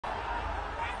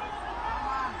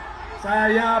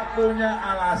Saya punya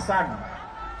alasan.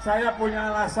 Saya punya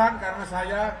alasan karena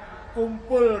saya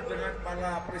kumpul dengan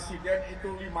para presiden itu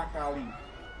 5 kali.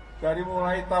 Dari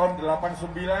mulai tahun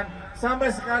 89 sampai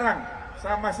sekarang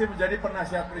saya masih menjadi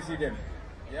penasihat presiden.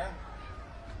 Ya.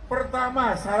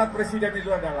 Pertama, syarat presiden itu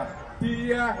adalah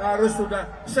dia harus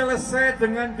sudah selesai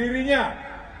dengan dirinya.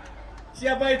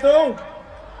 Siapa itu?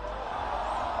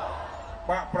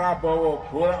 Pak Prabowo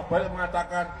bolak-balik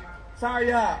mengatakan,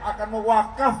 saya akan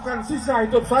mewakafkan sisa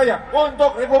hidup saya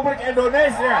untuk Republik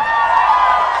Indonesia.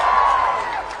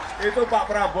 Itu Pak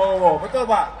Prabowo, betul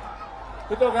Pak?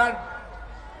 Betul kan?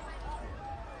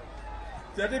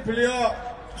 Jadi beliau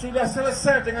sudah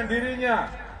selesai dengan dirinya,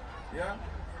 ya,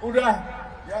 udah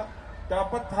ya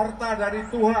dapat harta dari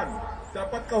Tuhan,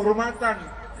 dapat kehormatan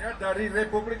ya dari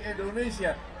Republik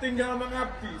Indonesia, tinggal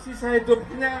mengabdi. Sisa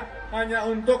hidupnya hanya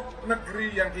untuk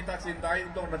negeri yang kita cintai,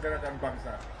 untuk negara dan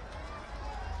bangsa.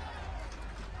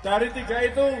 Dari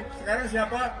 3 itu sekarang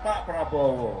siapa? Pak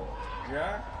Prabowo.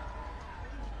 Ya.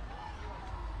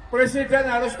 Presiden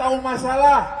harus tahu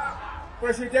masalah.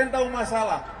 Presiden tahu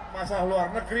masalah. Masalah luar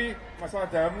negeri, masalah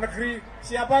dalam negeri.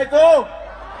 Siapa itu?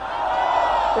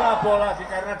 Prabowo lagi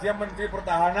karena dia Menteri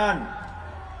Pertahanan.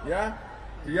 Ya.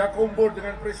 Dia kumpul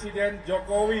dengan Presiden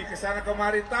Jokowi kesana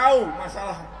kemari, tahu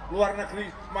masalah luar negeri,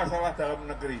 masalah dalam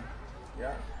negeri.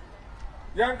 Ya.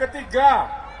 Yang ketiga,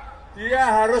 dia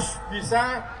harus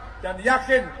bisa dan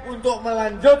yakin untuk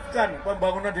melanjutkan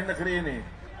pembangunan di negeri ini.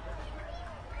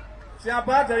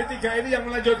 Siapa dari 3 ini yang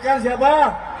melanjutkan? Siapa?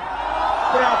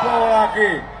 Prabowo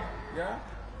lagi. Ya.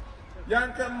 Yang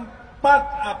keempat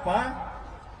apa?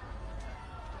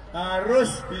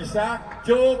 Harus bisa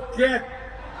joget.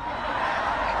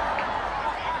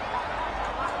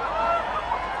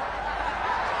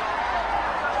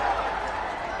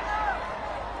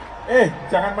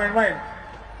 Jangan main-main.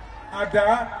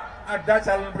 Ada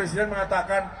calon presiden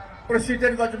mengatakan,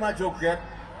 presiden kok cuma joget?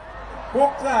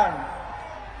 Bukan.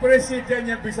 Presiden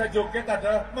yang bisa joget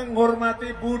adalah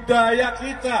menghormati budaya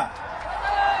kita.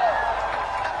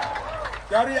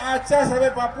 Dari Aceh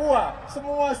sampai Papua,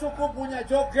 semua suku punya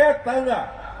joget, tahu nggak?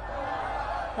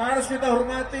 Harus kita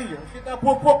hormati, kita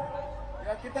pupuk,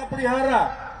 ya kita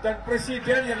pelihara. Dan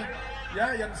presiden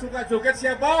yang suka joget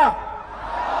siapa?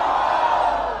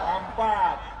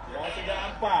 4, ya sudah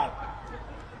 4.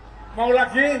 Mau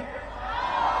lagi?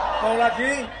 Mau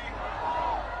lagi?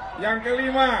 Yang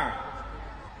kelima,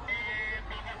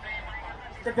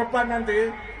 ke depan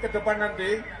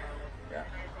nanti, ya,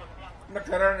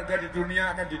 negara-negara di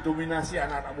dunia akan didominasi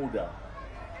anak-anak muda.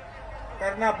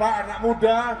 Karena Pak, anak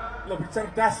muda lebih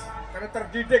cerdas, karena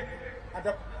terdidik,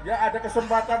 ada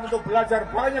kesempatan untuk belajar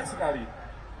banyak sekali.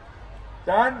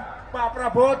 Dan Pak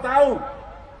Prabowo tahu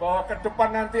bahwa ke depan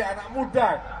nanti anak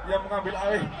muda yang mengambil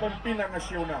alih pimpinan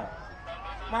nasional.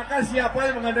 Maka siapa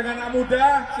yang mengandalkan anak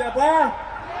muda? Siapa?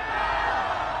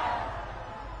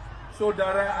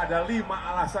 Saudara, ada 5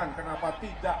 alasan kenapa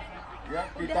kita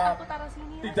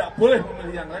tidak boleh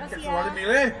memilih yang lain kecuali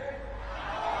milih.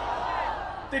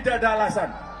 Tidak ada alasan,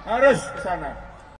 harus ke sana.